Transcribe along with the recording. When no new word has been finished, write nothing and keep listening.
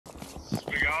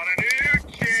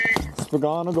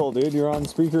McGonagall, dude. You're on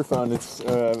speakerphone. It's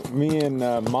me and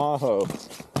Majo.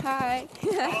 Hi.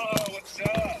 Oh, what's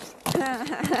up?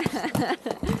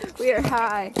 We are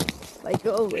high, like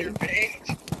always. You're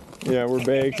baked. Yeah, we're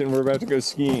baked and we're about to go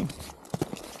skiing.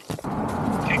 Take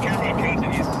care of my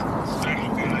cousin. He's a special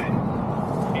guy.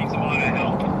 Needs a lot of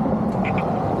help.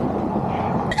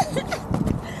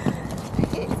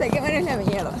 Saquémonos la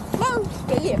mierda. Vamos,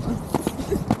 peguemos.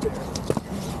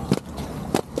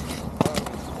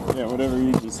 Yeah, whatever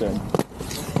you just said.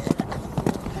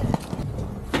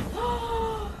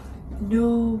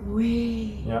 No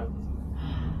way. Yeah.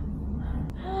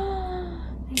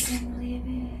 I can't believe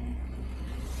it.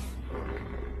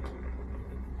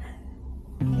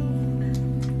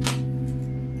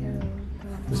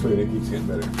 This way it keeps getting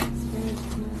better.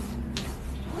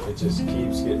 It just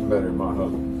keeps getting better, Majo.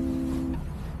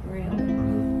 Really?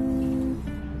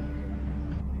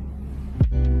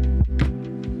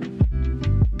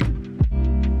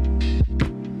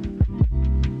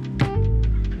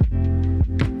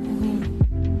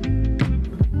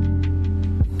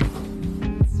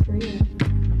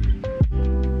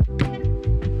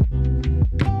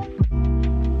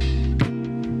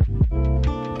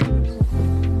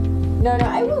 No,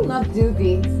 I will not do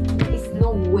this. It's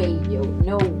no way, yo.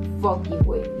 No fucking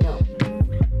way. No.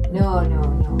 No.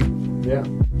 Yeah.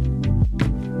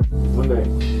 One day.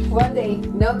 One day,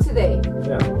 not today.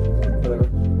 Yeah. Whatever.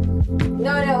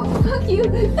 No. Fuck you.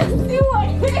 Let's do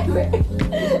whatever.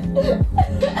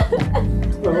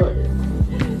 Oh, look.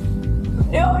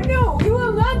 No, we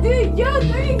will not do it. Yo,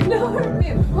 don't ignore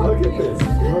me. Look at this.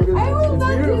 Look at I will it's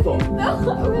not beautiful. do this. No, I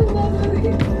will not do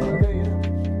this. Okay, yeah.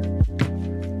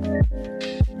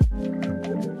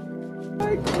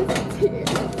 Ay, qué estilo.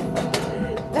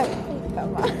 La puta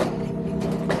madre.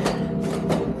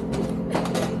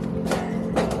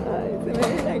 Ay, se me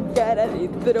ve la cara de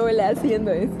trola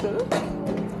haciendo esto.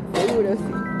 Seguro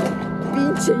sí.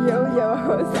 Pinche yo y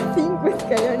abajo 5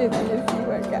 escalones y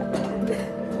encima acá.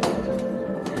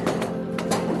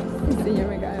 Sí, yo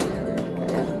me cago en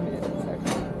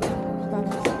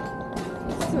Vamos.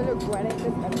 Solo 40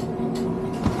 escalones.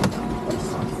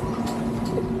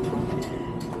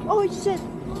 Oh shit!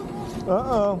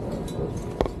 Uh-oh.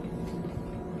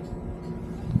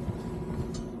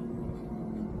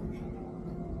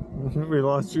 We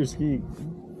lost your ski.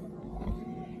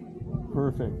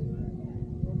 Perfect.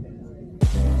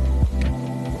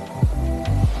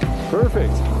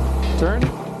 Perfect. Turn.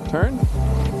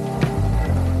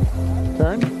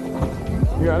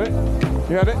 You got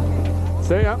it.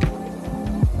 Stay up.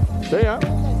 Stay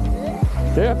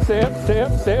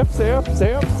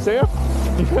up.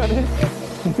 You got it.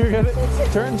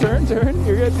 Turn.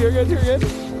 You're good.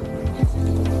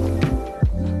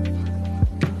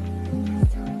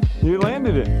 You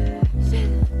landed it.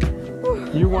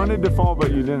 You wanted to fall,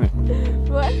 but you didn't.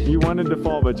 What? You wanted to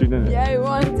fall, but you didn't. Yeah, I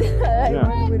want. I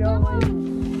want with all my.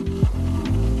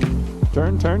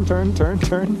 Turn.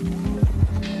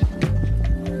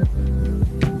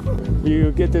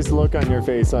 You get this look on your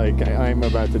face like I'm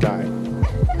about to die.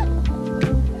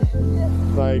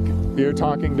 Like you're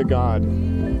talking to God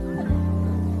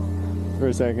for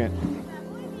a second.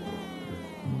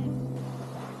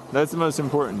 That's the most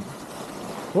important.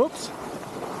 Whoops.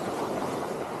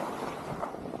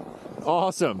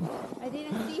 Awesome. I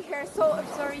didn't see her, so I'm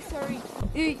sorry.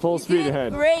 Dude, Full you speed did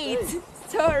ahead. Great.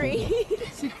 Sorry.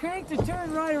 She cranked the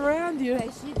turn right around you.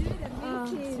 She did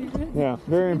amazing. Yeah,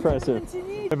 very impressive.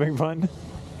 Having fun?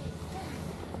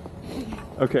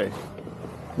 Okay.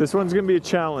 This one's going to be a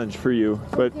challenge for you,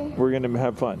 but we're going to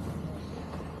have fun.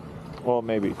 Well,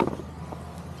 maybe.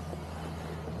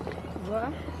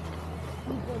 What?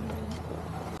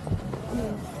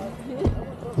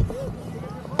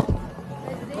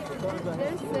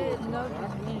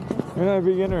 You're not a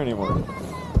beginner anymore.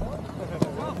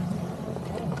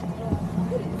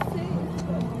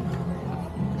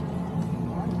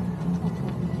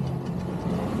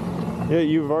 Yeah,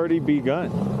 you've already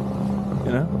begun.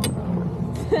 You know?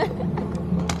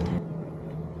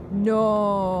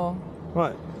 No.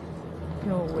 What?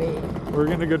 No way. We're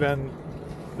gonna go down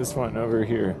this one over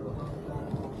here.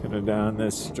 Gonna down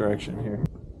this direction here.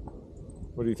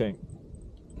 What do you think?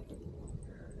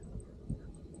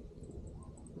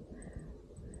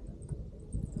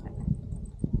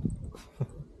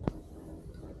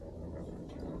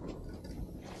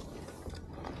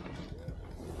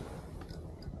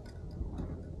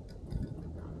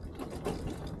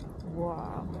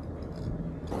 Wow.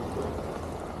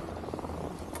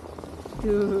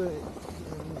 Dude.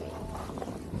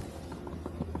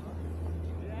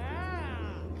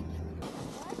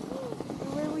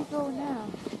 Where we go now?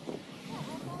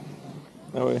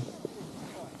 That way.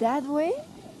 That way?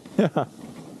 Yeah.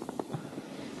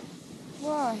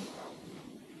 Why?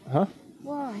 Huh?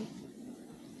 Why?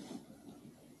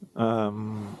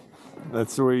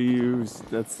 That's the way you use.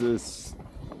 That's this.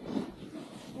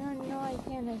 No, I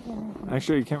can't.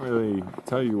 Actually, I can't really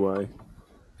tell you why.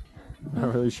 I'm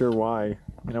not really sure why.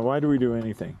 You know, why do we do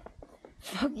anything?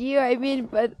 Fuck you, I mean,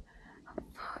 but...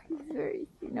 Fuck, it's very...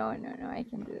 No, I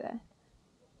can do that.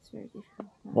 It's very difficult.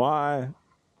 No. Why,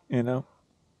 you know,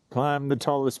 climb the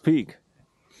tallest peak?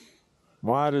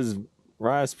 Why does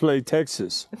Rice play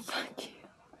Texas? Fuck you.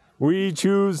 We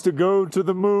choose to go to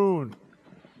the moon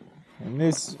in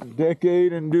this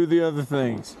decade and do the other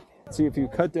things. See, if you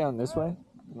cut down this way,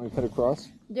 and we cut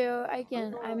across. Joe, I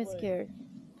can. I'm scared.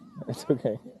 It's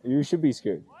okay. You should be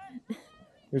scared.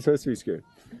 You're supposed to be scared.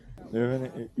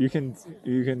 You can.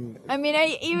 I mean,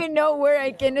 I even know where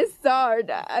I can start.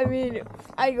 I mean,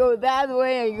 I go that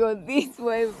way, I go this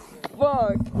way.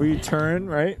 Fuck. We turn,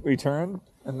 right? We turn,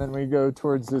 and then we go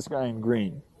towards this guy in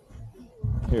green.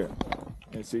 Here.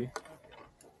 You see?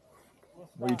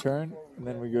 We turn, and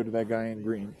then we go to that guy in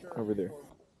green over there.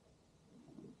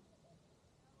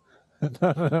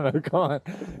 No,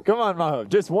 come on, Majo.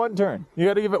 Just one turn. You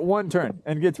got to give it one turn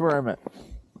and get to where I'm at.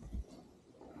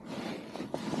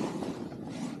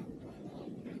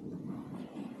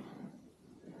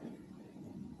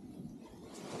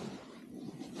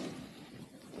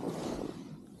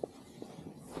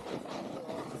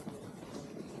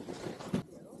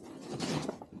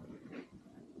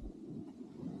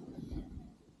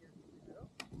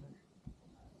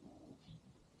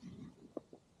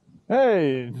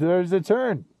 Hey, there's a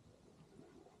turn.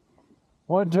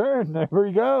 One turn. There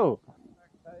we go.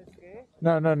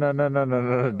 No.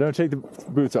 Don't take the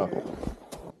boots off.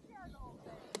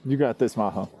 You got this,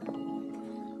 Majo.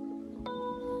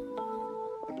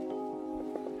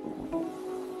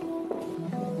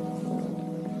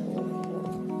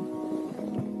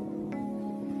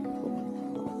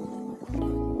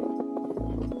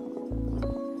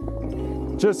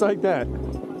 Just like that.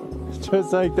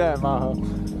 Just like that, Majo.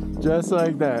 Just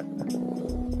like that.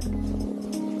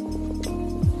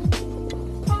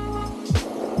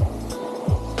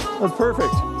 That's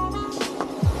perfect.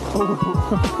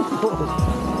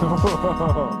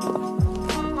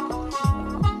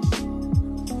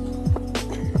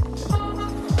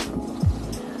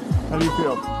 How do you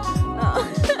feel?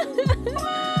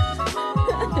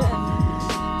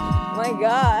 My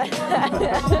God.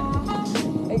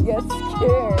 I get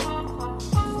scared.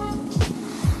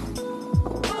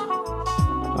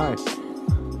 Hi.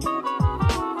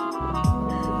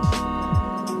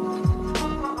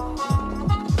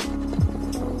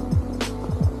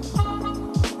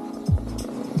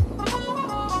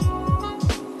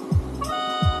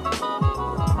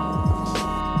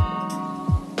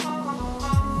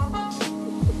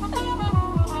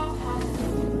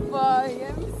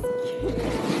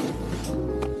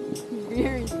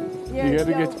 You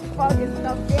gotta get. Fucking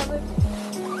stop feeling.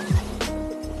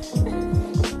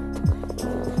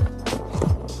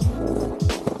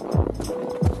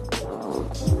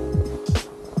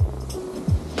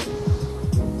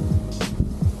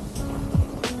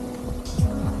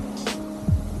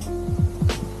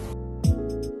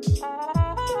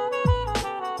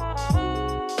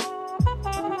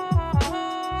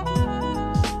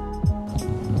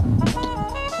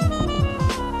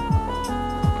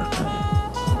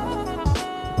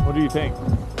 What do you think?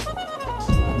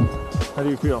 How do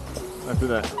you feel after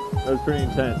that? That was pretty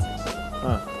intense,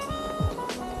 huh?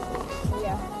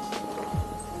 Yeah.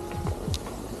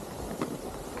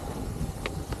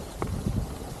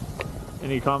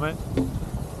 Any comment?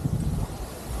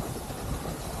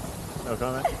 No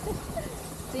comment?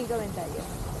 Sin comentarios.